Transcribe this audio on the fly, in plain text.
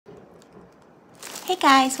Hey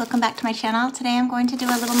guys, welcome back to my channel. Today I'm going to do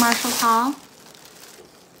a little Marshalls haul.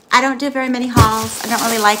 I don't do very many hauls. I don't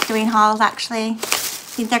really like doing hauls actually. I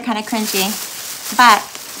think they're kind of cringy. But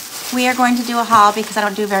we are going to do a haul because I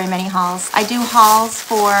don't do very many hauls. I do hauls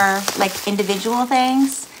for like individual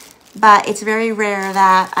things, but it's very rare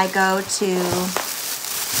that I go to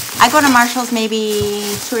Marshalls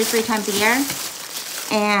maybe 2 or 3 times a year.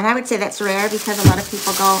 And I would say that's rare because a lot of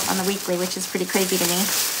people go on the weekly, which is pretty crazy to me.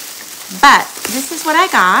 But this is what I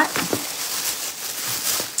got.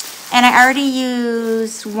 And I already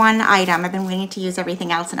used one item. I've been waiting to use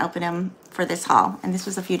everything else and open them for this haul. And this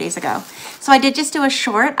was a few days ago. So I did just do a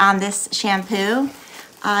short on this shampoo.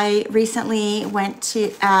 I recently went to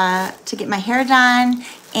get my hair done,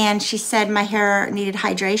 and she said my hair needed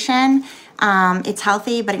hydration. It's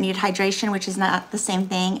healthy, but it needed hydration, which is not the same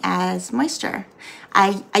thing as moisture.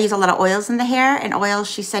 I use a lot of oils in the hair, and oils,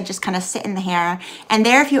 she said, just kind of sit in the hair. And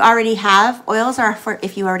there, if you already have, oils are for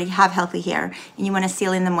if you already have healthy hair and you want to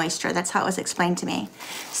seal in the moisture. That's how it was explained to me.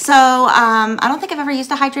 So I don't think I've ever used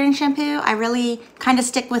a hydrating shampoo. I really kind of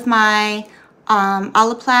stick with my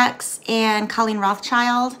Olaplex and Colleen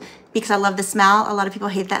Rothschild because I love the smell. A lot of people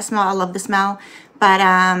hate that smell. I love the smell. But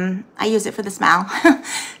I use it for the smell.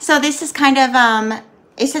 So this is kind of,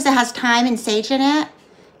 it says it has thyme and sage in it.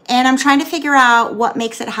 And I'm trying to figure out what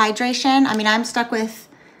makes it hydration. I mean, I'm stuck with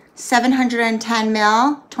 710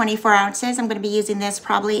 ml, 24 ounces. I'm going to be using this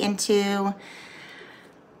probably into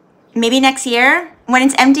maybe next year. When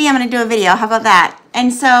it's empty, I'm going to do a video. How about that?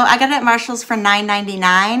 And so I got it at Marshalls for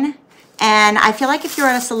 $9.99. And I feel like if you're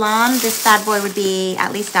at a salon, this bad boy would be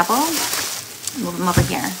at least double. Move them over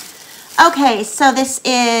here. Okay, so this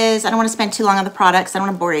is, I don't want to spend too long on the products. I don't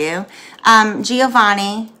want to bore you.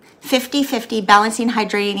 Giovanni 50/50 balancing,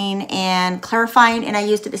 hydrating, and clarifying, and I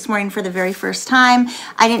used it this morning for the very first time.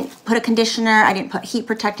 I didn't put a conditioner, I didn't put heat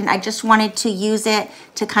protectant. I just wanted to use it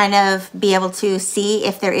to kind of be able to see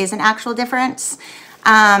if there is an actual difference.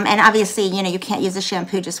 And obviously, you know, you can't use a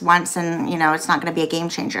shampoo just once and, you know, it's not going to be a game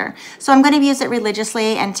changer. So I'm going to use it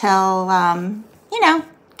religiously until, you know,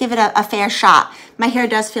 give it a fair shot. My hair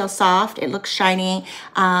does feel soft. It looks shiny.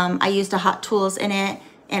 I used a Hot Tools in it,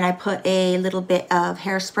 and I put a little bit of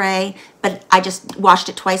hairspray, but I just washed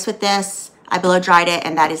it twice with this. I blow dried it,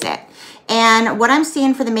 and that is it. And what I'm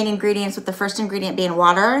seeing for the main ingredients, with the first ingredient being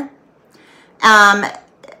water,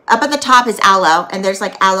 up at the top is aloe, and there's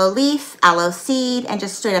like aloe leaf, aloe seed, and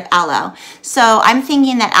just straight up aloe. So I'm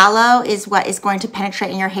thinking that aloe is what is going to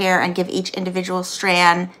penetrate in your hair and give each individual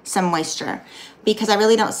strand some moisture, because I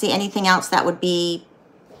really don't see anything else that would be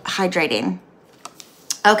hydrating.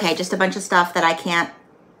 Okay, just a bunch of stuff that I can't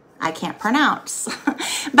pronounce.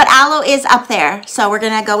 But aloe is up there, so we're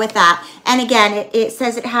gonna go with that. And again, it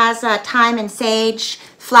says it has thyme and sage,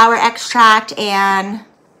 flower extract, and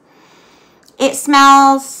it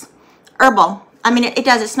smells herbal. I mean, it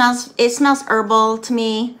does. It smells herbal to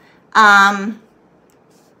me. And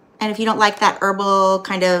if you don't like that herbal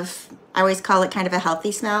kind of, I always call it kind of a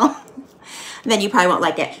healthy smell, then you probably won't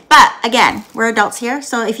like it. But again, we're adults here,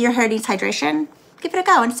 so if your hair needs hydration, give it a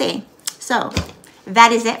go and see. So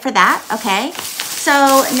that is it for that. Okay,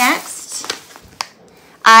 so next,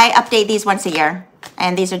 I update these once a year,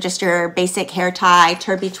 and these are just your basic hair tie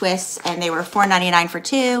Turby twists, and they were $4.99 for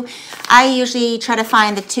 2. I usually try to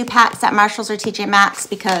find the 2 packs at Marshalls or TJ Maxx,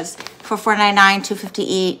 because for $4.99, $2.50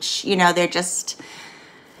 each, you know, they're just,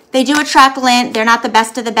 they do attract lint. They're not the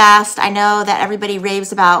best of the best. I know that everybody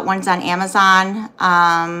raves about ones on Amazon.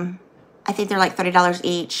 I think they're like $30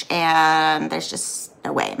 each, and there's just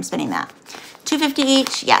no way I'm spending that. $2.50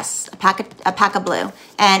 each, yes, a pack of blue.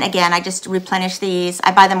 And again, I just replenish these.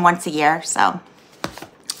 I buy them once a year, so.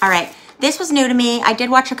 All right, this was new to me. I did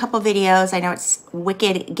watch a couple videos. I know it's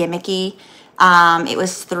wicked gimmicky. It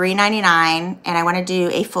was $3.99, and I want to do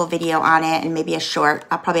a full video on it and maybe a short.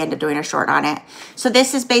 I'll probably end up doing a short on it. So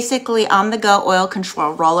this is basically on-the-go oil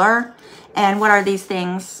control roller. And what are these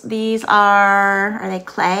things? These are they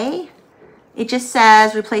clay? It just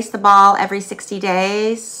says replace the ball every 60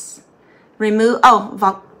 days. Remove,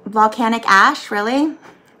 oh, volcanic ash, really?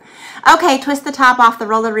 Okay, twist the top off the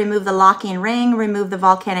roller, remove the locking ring, remove the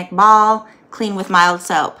volcanic ball, clean with mild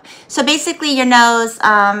soap. So basically your nose,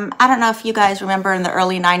 I don't know if you guys remember in the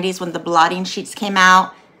early 90s when the blotting sheets came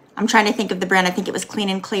out. I'm trying to think of the brand. I think it was Clean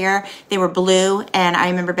and Clear. They were blue, and I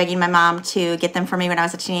remember begging my mom to get them for me when I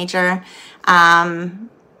was a teenager. And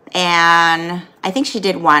I think she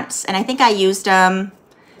did once, and I think I used them,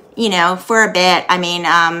 you know, for a bit. I mean,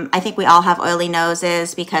 I think we all have oily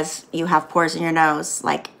noses because you have pores in your nose,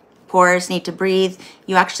 like pores need to breathe.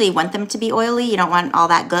 You actually want them to be oily. You don't want all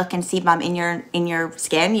that gook and sebum in your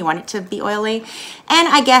skin. You want it to be oily. And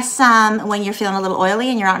I guess when you're feeling a little oily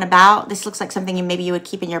and you're out and about, this looks like something maybe you would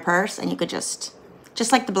keep in your purse, and you could just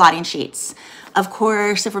like the blotting sheets. Of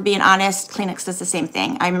course, if we're being honest, Kleenex does the same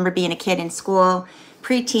thing. I remember being a kid in school,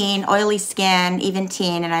 preteen, oily skin, even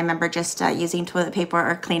teen, and I remember just using toilet paper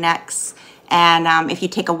or Kleenex. And if you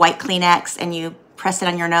take a white Kleenex and you press it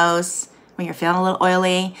on your nose when you're feeling a little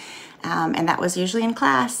oily, and that was usually in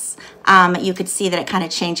class, you could see that it kind of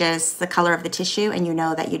changes the color of the tissue, and you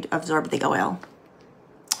know that you'd absorbed the oil.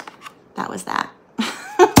 That was that.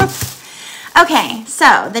 Okay,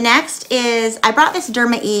 so the next is, I brought this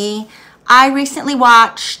Derma E. I recently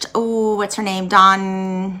watched, oh, what's her name?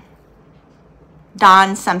 Dawn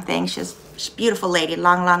something. She's a beautiful lady,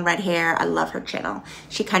 long red hair. I love her channel.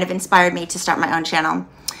 She kind of inspired me to start my own channel.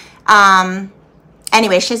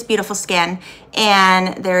 Anyway, she has beautiful skin.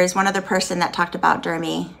 And there is one other person that talked about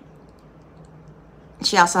Dermy.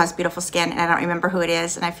 She also has beautiful skin, and I don't remember who it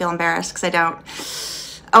is, and I feel embarrassed because I don't.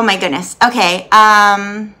 Oh my goodness. Okay.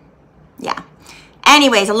 Yeah.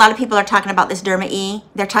 Anyways, a lot of people are talking about this Derma E.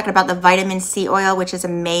 They're talking about the vitamin C oil, which is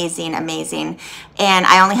amazing, amazing. And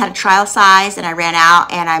I only had a trial size, and I ran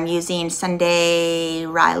out, and I'm using Sunday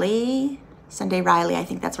Riley, I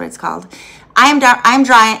think that's what it's called. I'm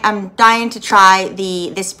dying to try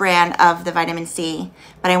this brand of the vitamin C,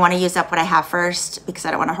 but I want to use up what I have first because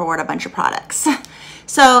I don't want to hoard a bunch of products.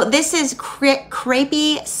 So this is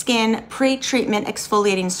Crepey Skin Pre-Treatment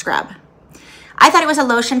Exfoliating Scrub. I thought it was a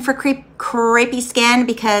lotion for crepey skin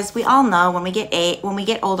because we all know when we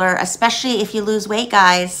get older, especially if you lose weight,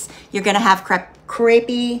 guys, you're gonna have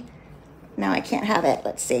crepey. No, I can't have it.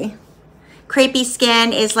 Let's see. Crepey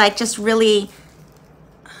skin is like just really,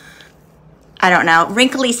 I don't know,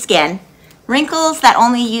 wrinkly skin. Wrinkles that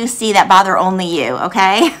only you see, that bother only you,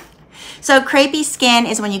 okay? So crepey skin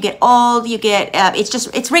is when you get old, you get,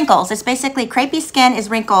 it's wrinkles. It's basically, crepey skin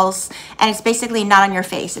is wrinkles, and it's basically not on your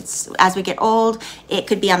face. It's as we get old, it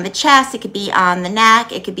could be on the chest, it could be on the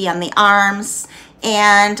neck, it could be on the arms,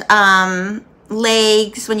 and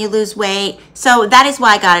legs when you lose weight. So that is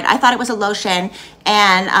why I got it. I thought it was a lotion,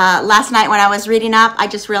 and last night when I was reading up, I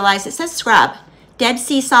just realized it says scrub. Dead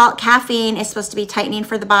sea salt, caffeine is supposed to be tightening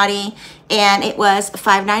for the body, and it was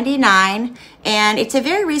 $5.99, and it's a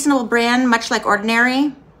very reasonable brand, much like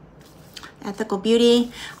Ordinary, Ethical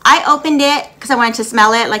Beauty. I opened it because I wanted to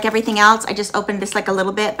smell it like everything else. I just opened this like a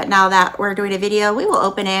little bit, but now that we're doing a video, we will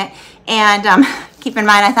open it. And keep in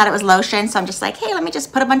mind, I thought it was lotion, so I'm just like, hey, let me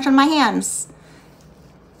just put a bunch on my hands.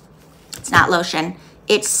 It's not lotion.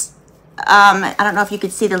 It's I don't know if you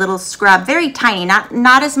could see the little scrub, very tiny, not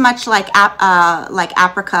as much like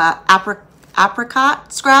apricot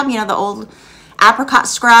scrub, you know, the old apricot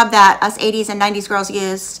scrub that us 80s and 90s girls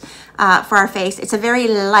used for our face. It's a very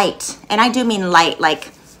light, and I do mean light,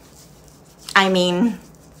 like, I mean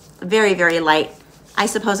very, very light. I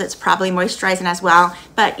suppose it's probably moisturizing as well,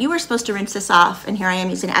 but you were supposed to rinse this off, and here I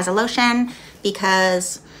am using it as a lotion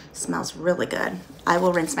because it smells really good. I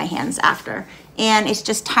will rinse my hands after. And it's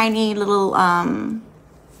just tiny little,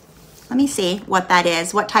 let me see what that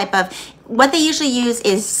is. What they usually use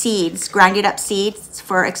is seeds, grinded up seeds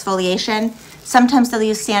for exfoliation. Sometimes they'll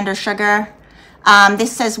use sand or sugar.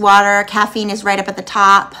 This says water, caffeine is right up at the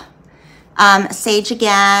top. Sage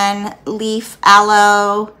again, leaf,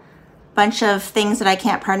 aloe, bunch of things that I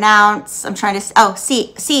can't pronounce. I'm trying to, oh,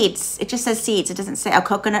 seeds. It just says seeds. It doesn't say, oh,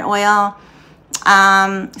 coconut oil,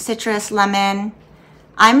 citrus, lemon.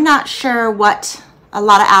 I'm not sure what, a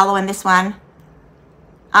lot of aloe in this one.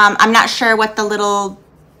 I'm not sure what the little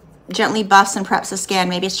gently buffs and preps the skin.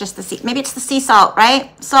 Maybe it's just the sea salt,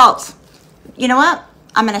 right? Salt. You know what?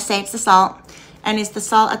 I'm going to say it's the salt. And is the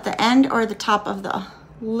salt at the end or the top of the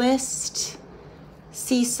list?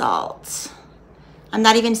 Sea salt. I'm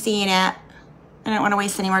not even seeing it. I don't want to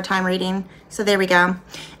waste any more time reading. So there we go.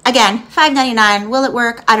 Again, $5.99. Will it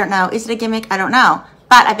work? I don't know. Is it a gimmick? I don't know.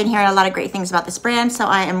 But I've been hearing a lot of great things about this brand, so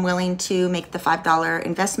I am willing to make the $5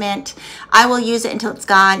 investment. I will use it until it's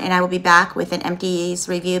gone, and I will be back with an empties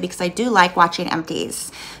review because I do like watching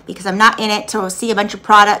empties because I'm not in it to see a bunch of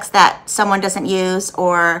products that someone doesn't use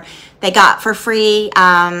or they got for free.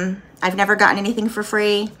 I've never gotten anything for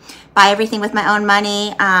free. Buy everything with my own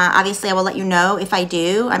money. Obviously, I will let you know if I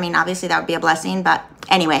do. I mean, obviously, that would be a blessing, but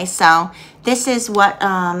anyway, so this is what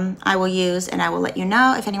I will use, and I will let you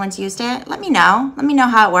know if anyone's used it. Let me know. Let me know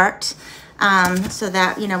how it worked so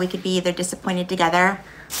that, you know, we could be either disappointed together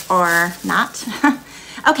or not.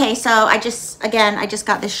 Okay, so I just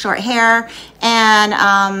got this short hair,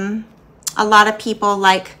 and a lot of people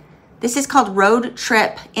like This is called Road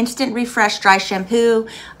Trip Instant Refresh Dry Shampoo.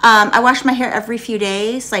 I wash my hair every few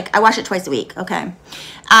days. Like I wash it twice a week, okay.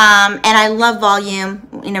 And I love volume.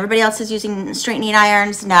 You know, everybody else is using straightening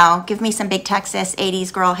irons. No, give me some big Texas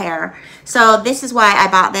 80s girl hair. So this is why I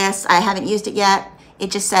bought this. I haven't used it yet. It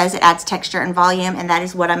just says it adds texture and volume, and that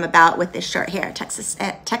is what I'm about with this short hair. Texas.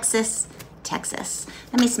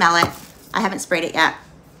 Let me smell it. I haven't sprayed it yet.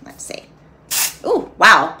 Let's see. Ooh,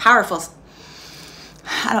 wow, powerful.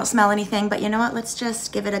 I don't smell anything, but you know what? Let's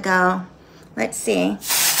just give it a go. Let's see.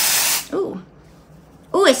 Ooh,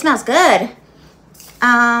 ooh, it smells good.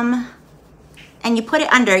 And you put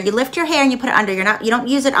it under. You lift your hair and you put it under. You don't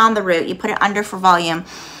use it on the root. You put it under for volume.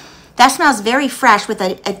 That smells very fresh with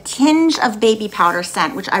a tinge of baby powder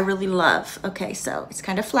scent, which I really love. Okay, so it's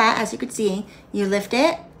kind of flat, as you can see. You lift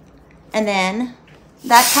it, and then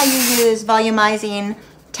that's how you use volumizing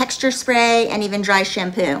texture spray and even dry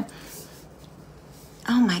shampoo.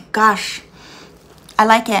 Oh my gosh, I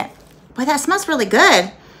like it. Boy, that smells really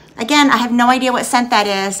good. Again, I have no idea what scent that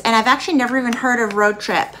is, and I've actually never even heard of Road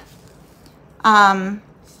Trip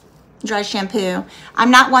dry shampoo. I'm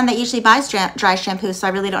not one that usually buys dry shampoo, so I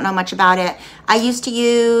really don't know much about it. I used to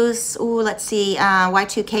use, ooh, let's see,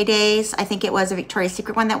 Y2K Days. I think it was a Victoria's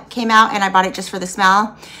Secret one that came out, and I bought it just for the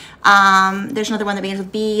smell. There's another one that begins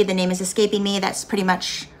with B. The name is escaping me. That's pretty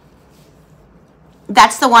much,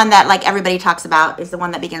 that's the one that like everybody talks about, is the one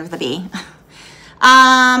that begins with a B.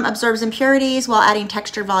 Absorbs impurities while adding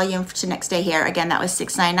texture volume to next day hair. Again, that was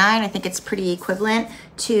 $6.99. I think it's pretty equivalent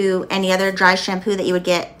to any other dry shampoo that you would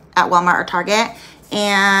get at Walmart or Target.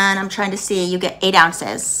 And I'm trying to see, you get 8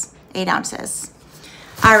 ounces. 8 ounces.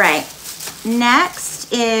 All right,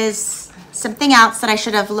 next is something else that I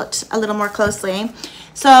should have looked a little more closely.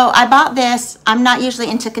 So I bought this. I'm not usually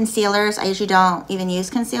into concealers. I usually don't even use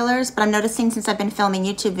concealers, but I'm noticing since I've been filming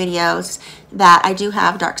YouTube videos that I do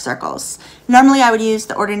have dark circles. Normally I would use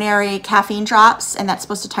the ordinary caffeine drops, and that's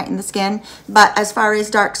supposed to tighten the skin. But as far as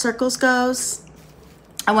dark circles goes,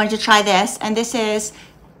 I wanted to try this, and this is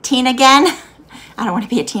Teen Again. I don't want to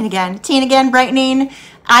be a teen again. Teen Again Brightening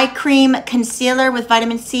Eye Cream Concealer with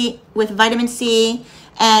vitamin C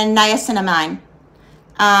and niacinamide.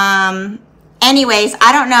 Anyways,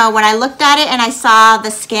 I don't know. When I looked at it and I saw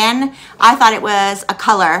the skin, I thought it was a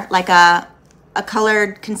color, like a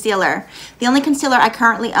colored concealer. The only concealer I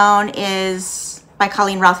currently own is by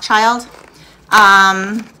Colleen Rothschild.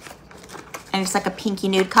 And it's like a pinky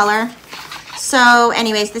nude color. So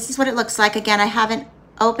anyways, this is what it looks like. Again, I haven't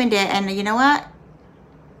opened it, and you know what?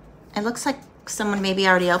 It looks like someone maybe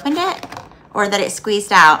already opened it, or that it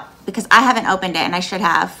squeezed out, because I haven't opened it and I should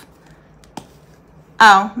have.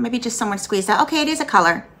 Oh, maybe just someone squeezed out. Okay, it is a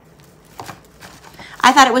color.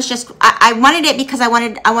 I thought it was just, I wanted it because I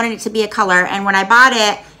wanted it to be a color, and when I bought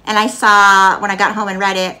it and I saw, when I got home and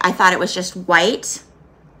read it, I thought it was just white.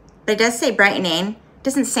 But it does say brightening. It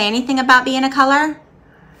doesn't say anything about being a color.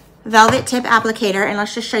 Velvet tip applicator, and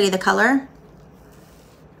let's just show you the color.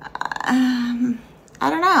 I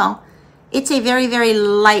don't know. It's a very, very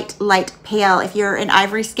light pale. If you're an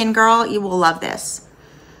ivory skin girl, you will love this.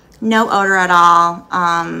 No odor at all.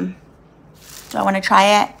 Do I want to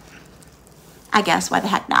try it? I guess, why the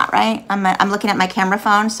heck not, right? I'm looking at my camera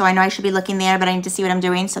phone, so I know I should be looking there, but I need to see what I'm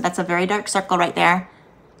doing. So that's a very dark circle right there.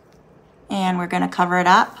 And we're going to cover it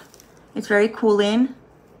up. It's very cooling.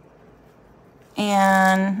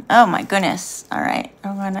 And, oh my goodness. All right,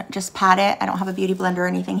 I'm going to just pat it. I don't have a beauty blender or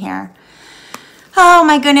anything here. Oh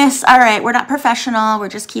my goodness. All right, we're not professional. We're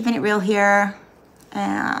just keeping it real here.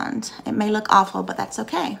 And it may look awful, but that's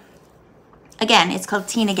okay. Again, it's called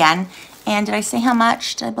Teen Again. And did I say how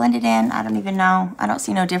much? Did I blend it in? I don't even know. I don't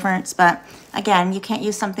see no difference. But again, you can't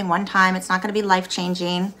use something one time. It's not going to be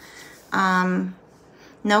life-changing. No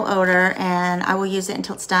odor. And I will use it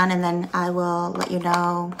until it's done, and then I will let you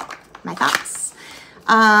know my thoughts.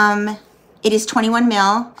 It is 21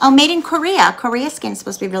 mil. Oh, made in Korea. Korea skin is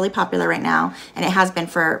supposed to be really popular right now. And it has been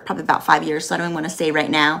for probably about 5 years, so I don't even want to say right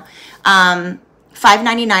now.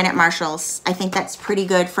 $5.99 at Marshall's. I think that's pretty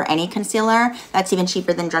good for any concealer. That's even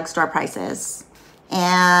cheaper than drugstore prices.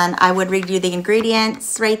 And I would read you the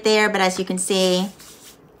ingredients right there, but as you can see,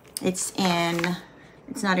 it's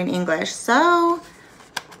not in English. So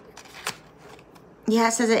yeah,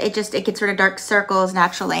 it says it gets rid of dark circles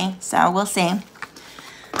naturally. So we'll see.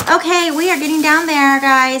 Okay, we are getting down there,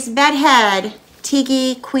 guys. Bedhead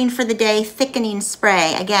Tigi Queen for the Day Thickening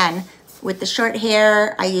Spray. Again, with the short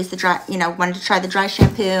hair, I use the dry, wanted to try the dry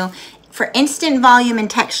shampoo for instant volume and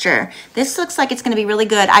texture. This looks like it's going to be really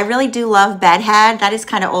good. I really do love Bedhead. That is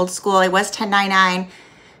kind of old school. It was $10.99.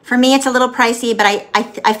 For me, it's a little pricey, but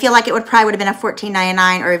I feel like it would probably would have been a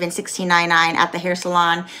 $14.99 or even $16.99 at the hair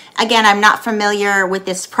salon. Again, I'm not familiar with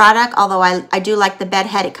this product, although I do like the bed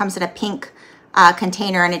head. It comes in a pink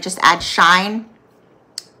container and it just adds shine.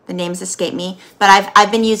 The names escape me, but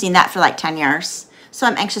I've been using that for like 10 years. So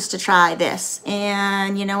I'm anxious to try this.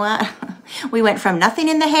 And you know what? We went from nothing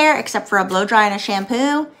in the hair except for a blow dry and a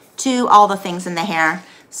shampoo to all the things in the hair.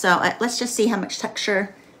 So let's just see how much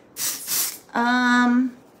texture.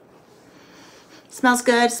 Smells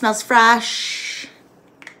good, smells fresh.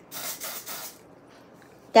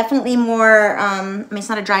 Definitely more, I mean, it's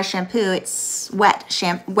not a dry shampoo, it's wet,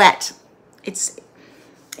 wet. It's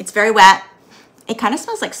very wet. It kind of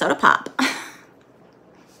smells like soda pop.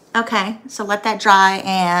 Okay, so let that dry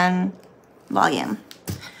and volume.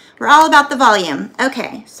 We're all about the volume.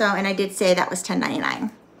 Okay, so, and I did say that was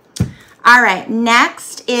 $10.99. All right,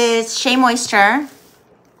 next is Shea Moisture.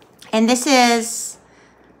 And this is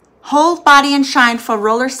Hold Body and Shine for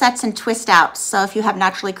roller sets and twist outs. So if you have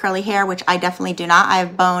naturally curly hair, which I definitely do not, I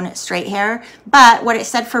have bone straight hair, but what it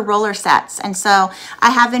said for roller sets. And so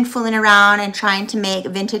I have been fooling around and trying to make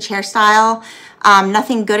vintage hairstyle.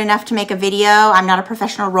 Nothing good enough to make a video. I'm not a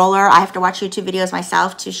professional roller. I have to watch YouTube videos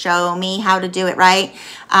myself to show me how to do it right.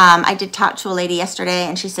 I did talk to a lady yesterday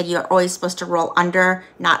and she said you're always supposed to roll under,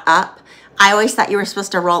 not up. I always thought you were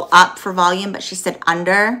supposed to roll up for volume, but she said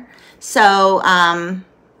under. So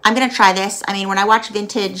I'm gonna try this. I mean, when I watch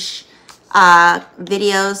vintage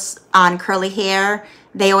videos on curly hair,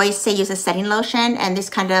 they always say use a setting lotion, and this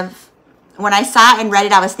kind of, when I saw it and read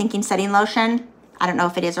it, I was thinking setting lotion. I don't know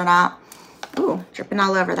if it is or not. Ooh, dripping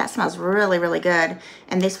all over. That smells really, really good.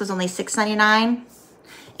 And this was only $6.99.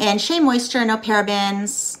 And Shea Moisture, no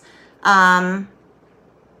parabens,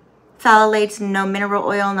 phthalates, no mineral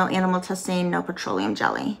oil, no animal testing, no petroleum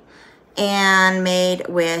jelly. And made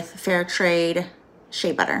with fair trade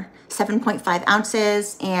shea butter, 7.5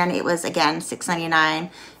 ounces, and it was again $6.99.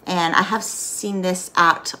 And I have seen this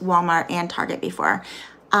at Walmart and Target before.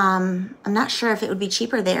 I'm not sure if it would be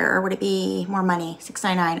cheaper there or would it be more money.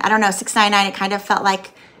 $6.99. I don't know. $6.99. It kind of felt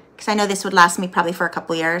like, because I know this would last me probably for a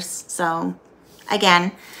couple years. So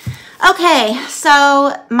again, okay.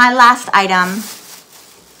 So my last item.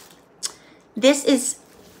 This is,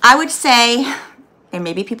 I would say, there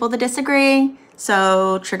may be people that disagree,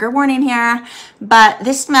 so trigger warning here, but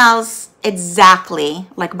this smells exactly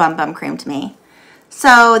like Bum Bum Cream to me.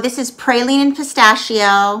 So this is Praline and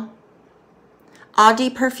Pistachio, Audi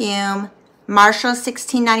Perfume, Marshall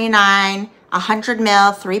 $16.99, 100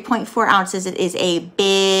 ml, 3.4 ounces. It is a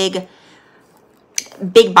big,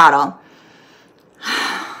 big bottle.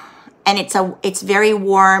 And it's very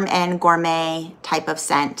warm and gourmet type of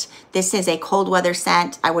scent. This is a cold weather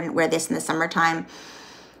scent. I wouldn't wear this in the summertime,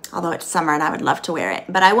 although it's summer and I would love to wear it.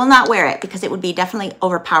 But I will not wear it because it would be definitely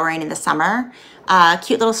overpowering in the summer.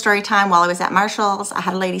 Cute little story time while I was at Marshall's. I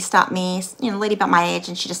had a lady stop me, you know, a lady about my age,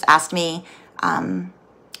 and she just asked me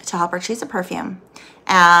to help her choose a perfume.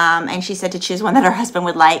 And she said to choose one that her husband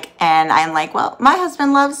would like. And I'm like, well, my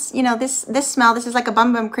husband loves, you know, this smell. This is like a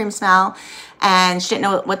Bum Bum Cream smell. And she didn't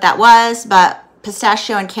know what that was, but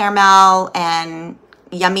pistachio and caramel and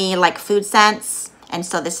yummy like food scents. And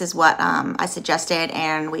so this is what I suggested,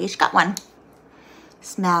 and we each got one.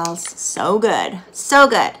 Smells so good. So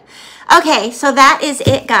good. Okay, so that is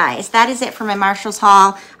it, guys. That is it for my Marshall's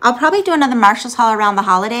haul. I'll probably do another Marshall's haul around the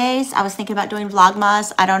holidays. I was thinking about doing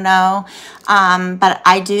Vlogmas. I don't know. But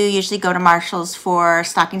I do usually go to Marshall's for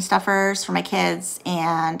stocking stuffers for my kids.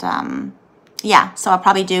 And yeah, so I'll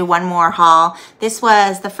probably do one more haul. This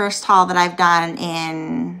was the first haul that I've done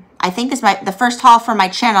in, I think this is the first haul for my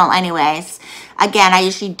channel anyways. Again, I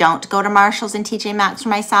usually don't go to Marshall's and TJ Maxx for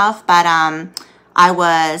myself, but I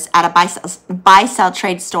was at a buy-sell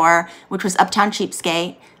trade store, which was Uptown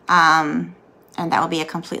Cheapskate, and that will be a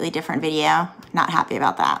completely different video. Not happy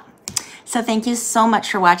about that. So thank you so much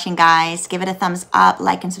for watching, guys. Give it a thumbs up,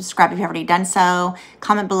 like, and subscribe if you've already done so.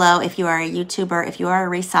 Comment below if you are a YouTuber, if you are a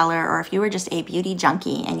reseller, or if you are just a beauty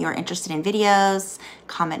junkie and you're interested in videos.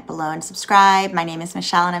 Comment below and subscribe. My name is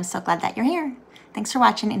Michelle, and I'm so glad that you're here. Thanks for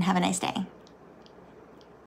watching, and have a nice day.